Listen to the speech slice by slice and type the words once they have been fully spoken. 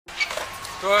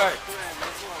对。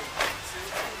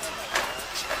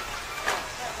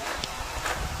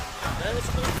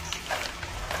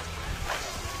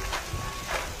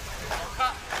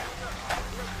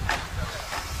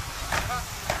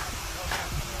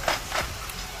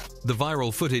The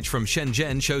viral footage from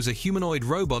Shenzhen shows a humanoid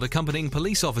robot accompanying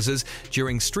police officers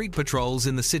during street patrols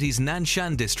in the city's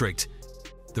Nanshan district.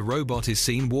 The robot is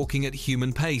seen walking at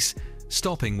human pace,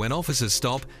 stopping when officers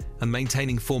stop and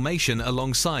maintaining formation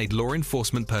alongside law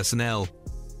enforcement personnel.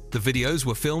 The videos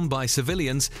were filmed by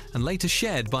civilians and later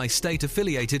shared by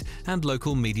state-affiliated and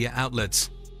local media outlets.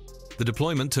 The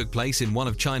deployment took place in one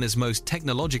of China's most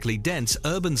technologically dense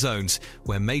urban zones,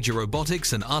 where major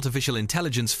robotics and artificial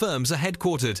intelligence firms are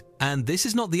headquartered. And this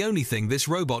is not the only thing this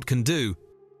robot can do.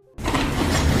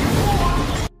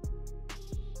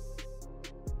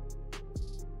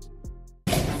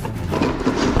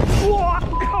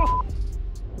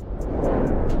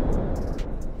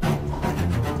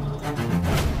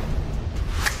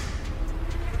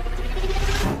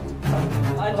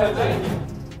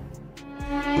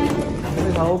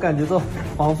 我感觉这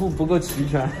防护不够齐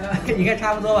全，应该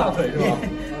差不多吧？大腿是吧？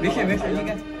没事没事，应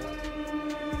该。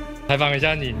采访一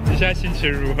下你，你现在心情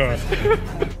如何？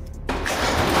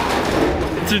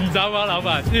紧张吗，老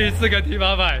板？第一次跟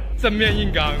T800正面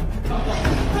硬刚。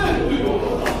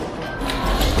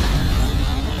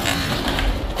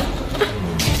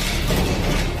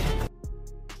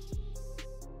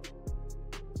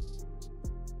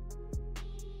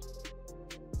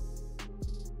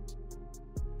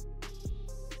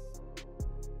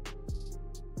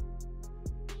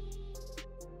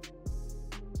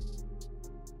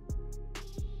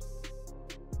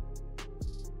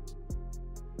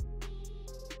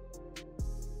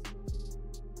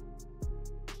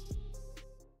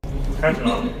开始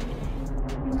了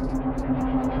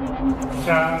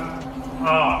，3、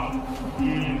2、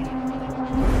1。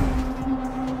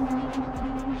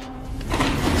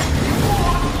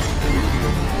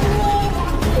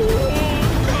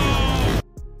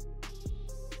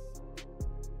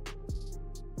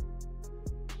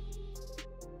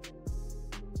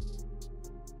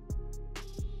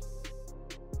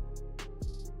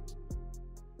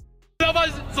老板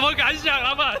什么感想？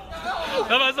老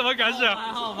板什么感想？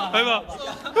还好吧？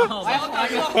还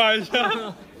好。玩一下。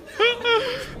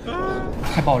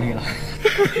太暴力了，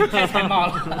太骂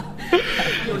了。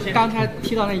刚才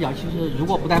踢到那脚，其实如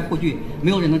果不带护具，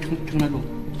没有人能撑得住，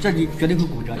这里绝对会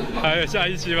骨折。还有下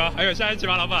一期吗？还有下一期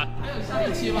吗，老板？还有下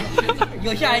一期吗？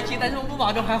有下一期，但是我不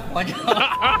保证还活着。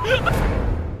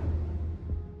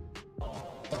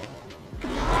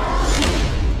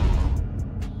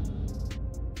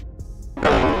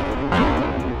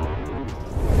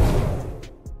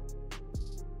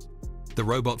The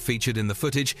robot featured in the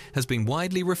footage has been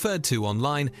widely referred to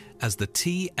online as the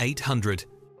T800.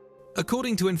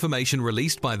 According to information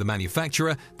released by the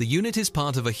manufacturer, the unit is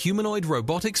part of a humanoid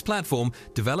robotics platform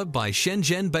developed by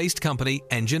Shenzhen-based company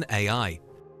EngineAI.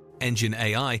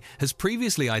 EngineAI has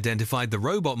previously identified the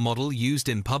robot model used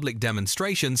in public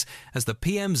demonstrations as the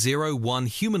PM01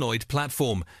 humanoid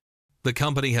platform. The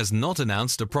company has not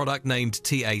announced a product named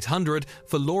T800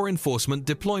 for law enforcement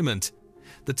deployment.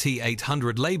 The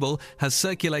T800 label has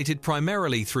circulated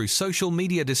primarily through social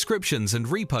media descriptions and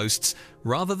reposts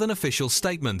rather than official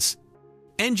statements.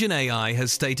 EngineAI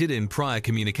has stated in prior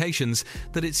communications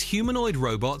that its humanoid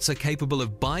robots are capable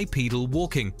of bipedal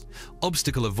walking,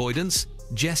 obstacle avoidance,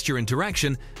 gesture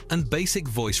interaction, and basic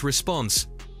voice response.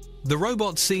 The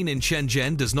robot seen in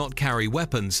Shenzhen does not carry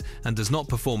weapons and does not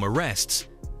perform arrests.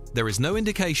 There is no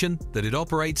indication that it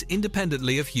operates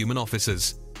independently of human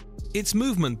officers. Its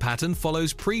movement pattern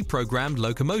follows pre-programmed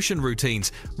locomotion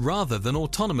routines rather than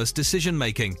autonomous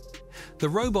decision-making. The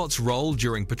robot's role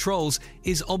during patrols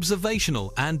is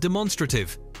observational and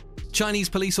demonstrative. Chinese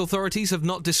police authorities have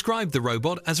not described the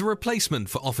robot as a replacement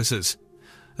for officers.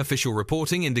 Official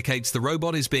reporting indicates the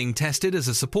robot is being tested as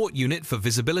a support unit for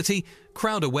visibility,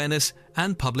 crowd awareness,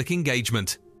 and public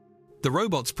engagement. The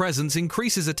robot's presence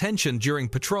increases attention during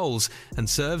patrols and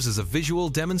serves as a visual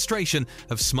demonstration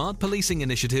of smart policing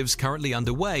initiatives currently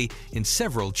underway in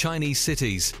several Chinese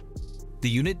cities. The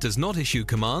unit does not issue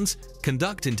commands,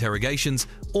 conduct interrogations,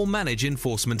 or manage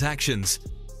enforcement actions.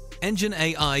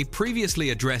 EngineAI previously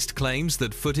addressed claims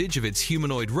that footage of its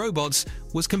humanoid robots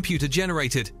was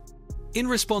computer-generated. In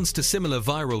response to similar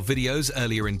viral videos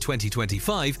earlier in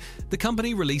 2025, the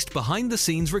company released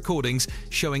behind-the-scenes recordings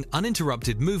showing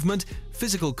uninterrupted movement,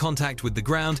 physical contact with the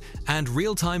ground, and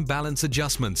real-time balance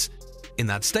adjustments. In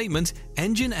that statement,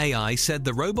 EngineAI said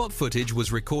the robot footage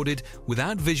was recorded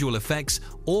without visual effects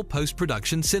or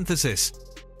post-production synthesis.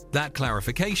 That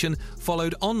clarification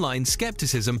followed online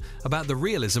skepticism about the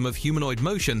realism of humanoid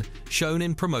motion shown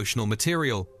in promotional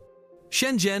material.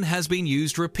 Shenzhen has been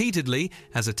used repeatedly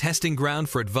as a testing ground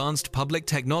for advanced public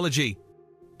technology.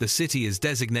 The city is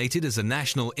designated as a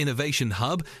national innovation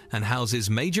hub and houses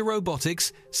major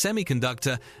robotics,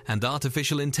 semiconductor, and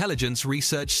artificial intelligence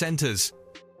research centers.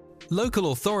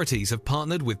 Local authorities have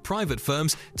partnered with private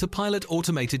firms to pilot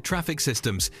automated traffic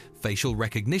systems, facial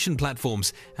recognition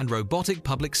platforms, and robotic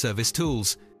public service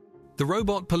tools. The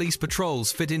robot police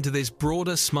patrols fit into this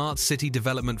broader smart city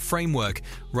development framework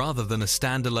rather than a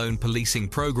standalone policing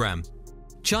program.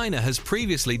 China has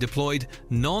previously deployed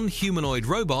non-humanoid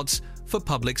robots for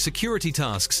public security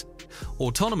tasks.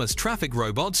 Autonomous traffic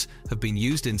robots have been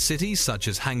used in cities such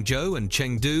as Hangzhou and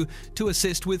Chengdu to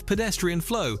assist with pedestrian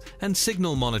flow and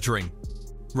signal monitoring.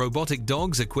 Robotic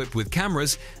dogs equipped with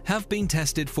cameras have been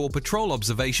tested for patrol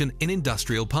observation in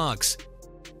industrial parks.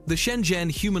 The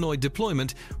Shenzhen humanoid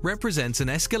deployment represents an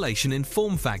escalation in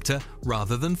form factor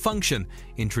rather than function,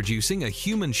 introducing a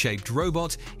human-shaped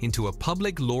robot into a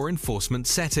public law enforcement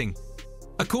setting.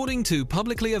 According to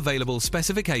publicly available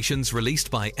specifications released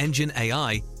by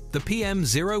EngineAI, the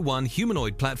PM01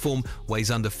 humanoid platform weighs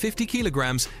under 50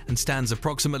 kilograms and stands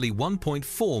approximately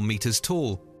 1.4 meters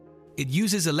tall. It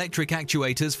uses electric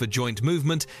actuators for joint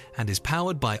movement and is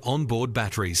powered by onboard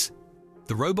batteries.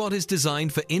 The robot is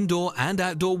designed for indoor and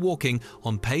outdoor walking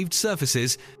on paved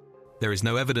surfaces. There is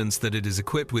no evidence that it is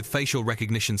equipped with facial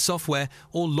recognition software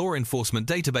or law enforcement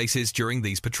databases during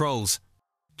these patrols.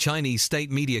 Chinese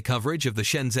state media coverage of the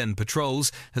Shenzhen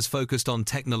patrols has focused on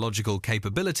technological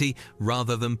capability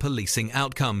rather than policing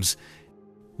outcomes.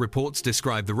 Reports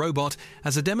describe the robot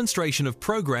as a demonstration of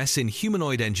progress in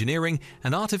humanoid engineering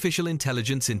and artificial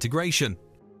intelligence integration.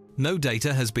 No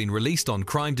data has been released on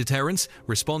crime deterrence,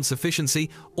 response efficiency,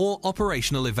 or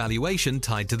operational evaluation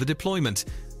tied to the deployment.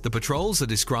 The patrols are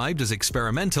described as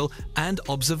experimental and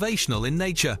observational in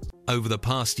nature. Over the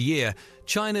past year,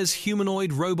 China's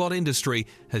humanoid robot industry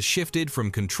has shifted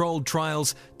from controlled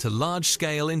trials to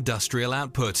large-scale industrial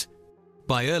output.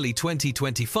 By early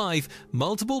 2025,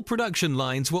 multiple production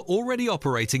lines were already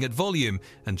operating at volume,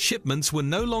 and shipments were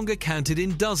no longer counted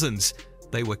in dozens.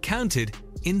 They were counted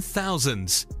in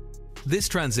thousands. This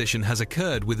transition has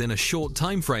occurred within a short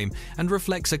time frame and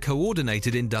reflects a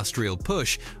coordinated industrial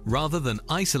push rather than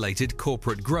isolated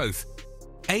corporate growth.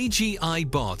 AGI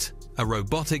Bot, a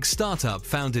robotics startup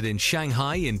founded in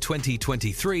Shanghai in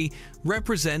 2023,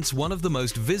 represents one of the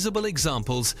most visible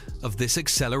examples of this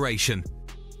acceleration.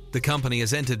 The company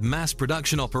has entered mass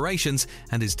production operations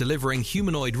and is delivering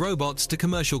humanoid robots to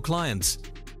commercial clients.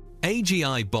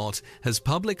 AGI Bot has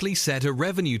publicly set a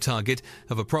revenue target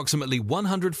of approximately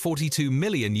 $142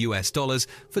 million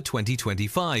for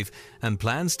 2025 and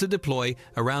plans to deploy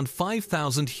around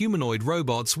 5,000 humanoid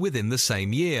robots within the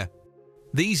same year.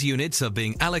 These units are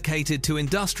being allocated to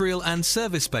industrial and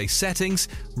service-based settings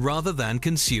rather than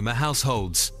consumer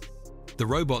households. The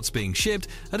robots being shipped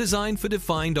are designed for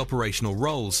defined operational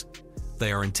roles.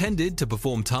 They are intended to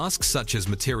perform tasks such as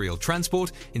material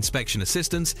transport, inspection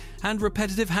assistance, and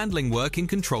repetitive handling work in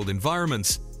controlled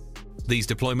environments. These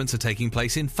deployments are taking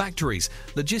place in factories,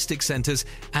 logistics centers,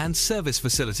 and service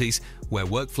facilities where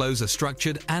workflows are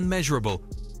structured and measurable.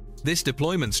 This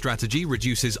deployment strategy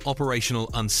reduces operational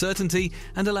uncertainty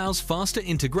and allows faster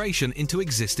integration into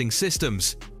existing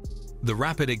systems. The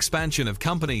rapid expansion of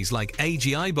companies like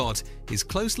AGI Bot is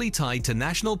closely tied to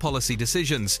national policy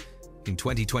decisions. In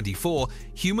 2024,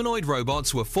 humanoid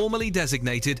robots were formally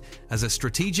designated as a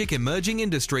strategic emerging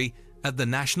industry at the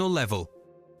national level.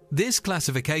 This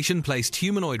classification placed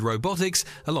humanoid robotics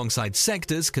alongside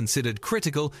sectors considered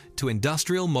critical to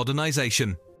industrial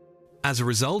modernization. As a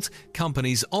result,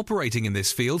 companies operating in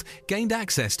this field gained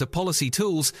access to policy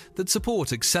tools that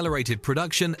support accelerated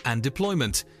production and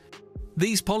deployment.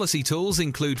 These policy tools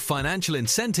include financial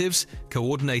incentives,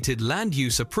 coordinated land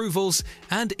use approvals,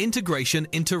 and integration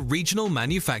into regional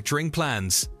manufacturing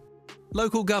plans.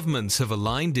 Local governments have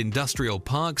aligned industrial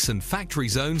parks and factory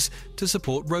zones to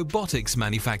support robotics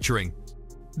manufacturing.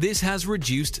 This has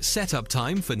reduced setup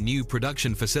time for new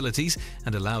production facilities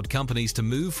and allowed companies to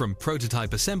move from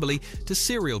prototype assembly to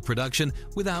serial production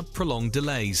without prolonged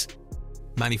delays.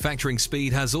 Manufacturing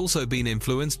speed has also been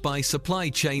influenced by supply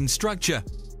chain structure.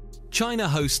 China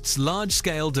hosts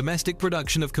large-scale domestic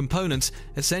production of components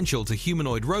essential to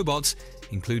humanoid robots,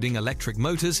 including electric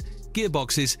motors,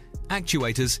 gearboxes,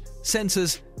 actuators,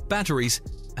 sensors, batteries,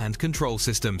 and control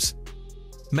systems.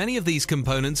 Many of these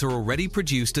components are already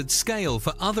produced at scale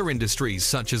for other industries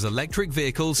such as electric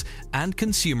vehicles and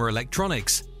consumer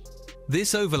electronics.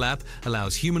 This overlap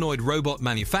allows humanoid robot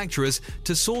manufacturers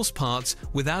to source parts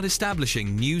without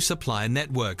establishing new supplier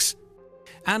networks.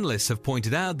 Analysts have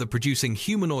pointed out that producing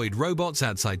humanoid robots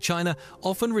outside China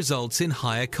often results in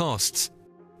higher costs.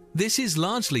 This is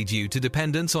largely due to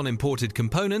dependence on imported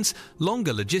components,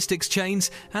 longer logistics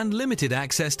chains, and limited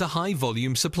access to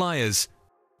high-volume suppliers.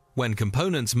 When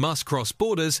components must cross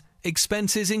borders,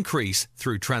 expenses increase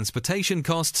through transportation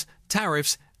costs,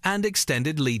 tariffs, and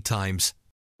extended lead times.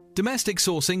 Domestic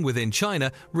sourcing within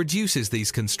China reduces these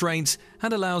constraints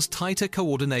and allows tighter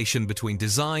coordination between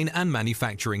design and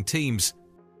manufacturing teams.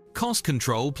 Cost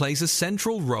control plays a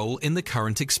central role in the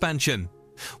current expansion.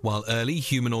 While early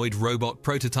humanoid robot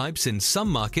prototypes in some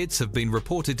markets have been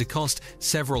reported to cost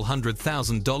several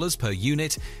 $100,000 per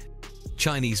unit,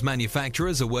 Chinese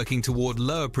manufacturers are working toward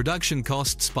lower production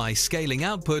costs by scaling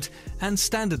output and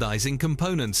standardizing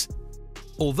components.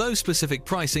 Although specific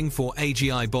pricing for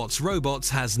AGI Bot's robots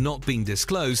has not been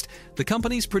disclosed, the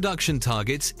company's production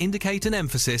targets indicate an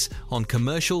emphasis on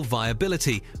commercial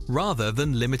viability rather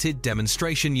than limited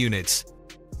demonstration units.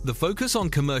 The focus on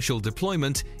commercial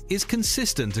deployment is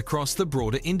consistent across the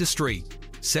broader industry.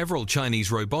 Several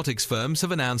Chinese robotics firms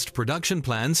have announced production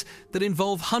plans that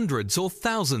involve hundreds or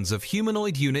thousands of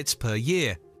humanoid units per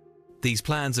year. These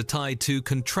plans are tied to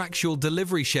contractual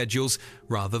delivery schedules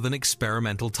rather than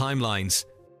experimental timelines.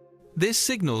 This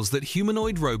signals that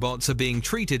humanoid robots are being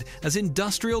treated as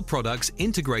industrial products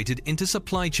integrated into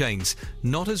supply chains,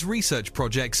 not as research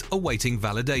projects awaiting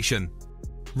validation.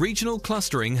 Regional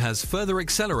clustering has further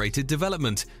accelerated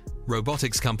development.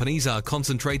 Robotics companies are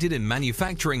concentrated in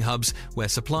manufacturing hubs where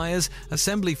suppliers,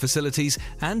 assembly facilities,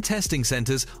 and testing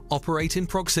centers operate in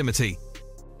proximity.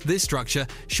 This structure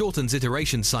shortens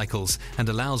iteration cycles and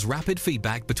allows rapid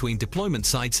feedback between deployment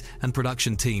sites and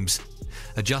production teams.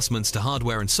 Adjustments to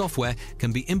hardware and software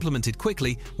can be implemented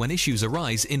quickly when issues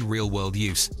arise in real-world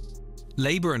use.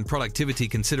 Labor and productivity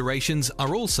considerations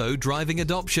are also driving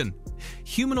adoption.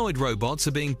 Humanoid robots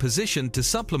are being positioned to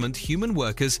supplement human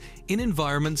workers in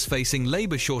environments facing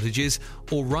labor shortages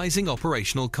or rising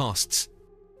operational costs.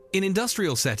 In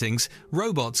industrial settings,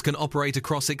 robots can operate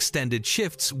across extended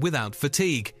shifts without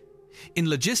fatigue. In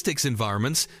logistics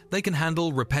environments, they can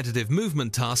handle repetitive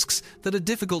movement tasks that are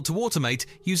difficult to automate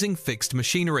using fixed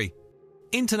machinery.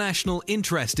 International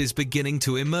interest is beginning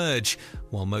to emerge.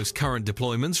 While most current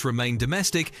deployments remain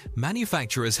domestic,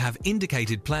 manufacturers have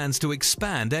indicated plans to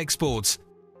expand exports.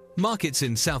 Markets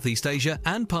in Southeast Asia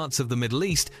and parts of the Middle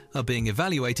East are being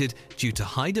evaluated due to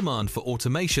high demand for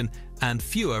automation and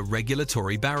fewer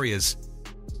regulatory barriers.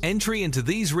 Entry into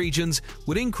these regions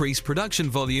would increase production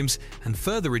volumes and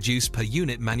further reduce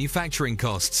per-unit manufacturing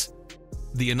costs.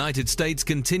 The United States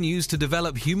continues to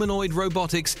develop humanoid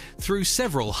robotics through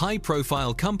several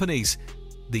high-profile companies.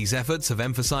 These efforts have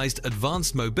emphasized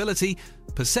advanced mobility,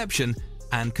 perception,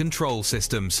 and control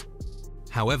systems.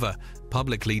 However,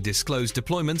 publicly disclosed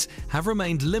deployments have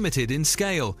remained limited in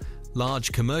scale.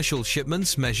 Large commercial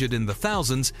shipments measured in the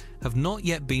thousands have not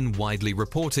yet been widely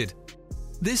reported.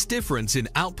 This difference in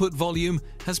output volume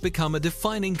has become a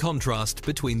defining contrast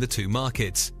between the two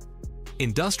markets.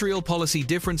 Industrial policy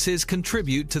differences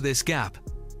contribute to this gap.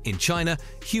 In China,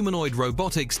 humanoid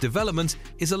robotics development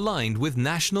is aligned with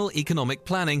national economic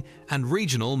planning and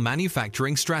regional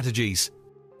manufacturing strategies.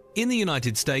 In the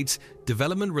United States,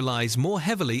 development relies more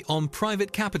heavily on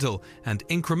private capital and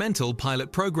incremental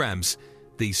pilot programs.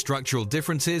 These structural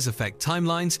differences affect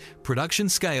timelines, production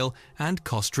scale, and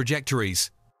cost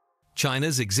trajectories.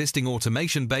 China's existing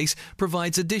automation base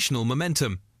provides additional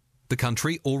momentum. The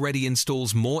country already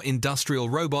installs more industrial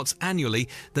robots annually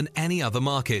than any other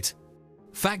market.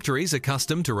 Factories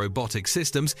accustomed to robotic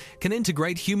systems can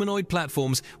integrate humanoid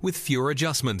platforms with fewer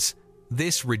adjustments.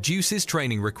 This reduces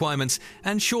training requirements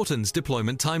and shortens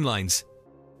deployment timelines.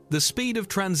 The speed of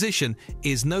transition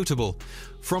is notable.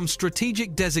 From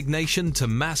strategic designation to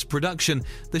mass production,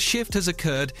 the shift has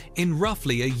occurred in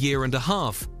roughly a year and a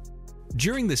half.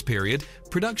 During this period,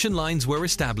 production lines were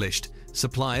established,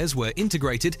 suppliers were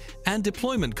integrated, and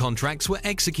deployment contracts were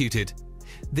executed.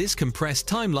 This compressed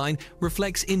timeline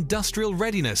reflects industrial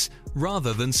readiness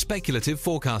rather than speculative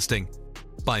forecasting.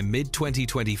 By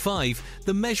mid-2025,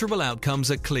 the measurable outcomes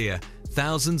are clear.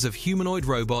 Thousands of humanoid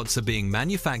robots are being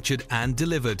manufactured and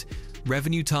delivered.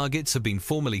 Revenue targets have been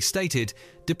formally stated.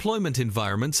 Deployment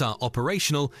environments are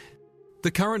operational. The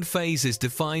current phase is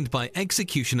defined by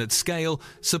execution at scale,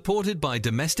 supported by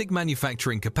domestic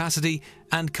manufacturing capacity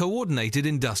and coordinated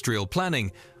industrial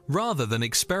planning, rather than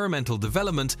experimental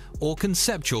development or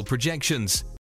conceptual projections.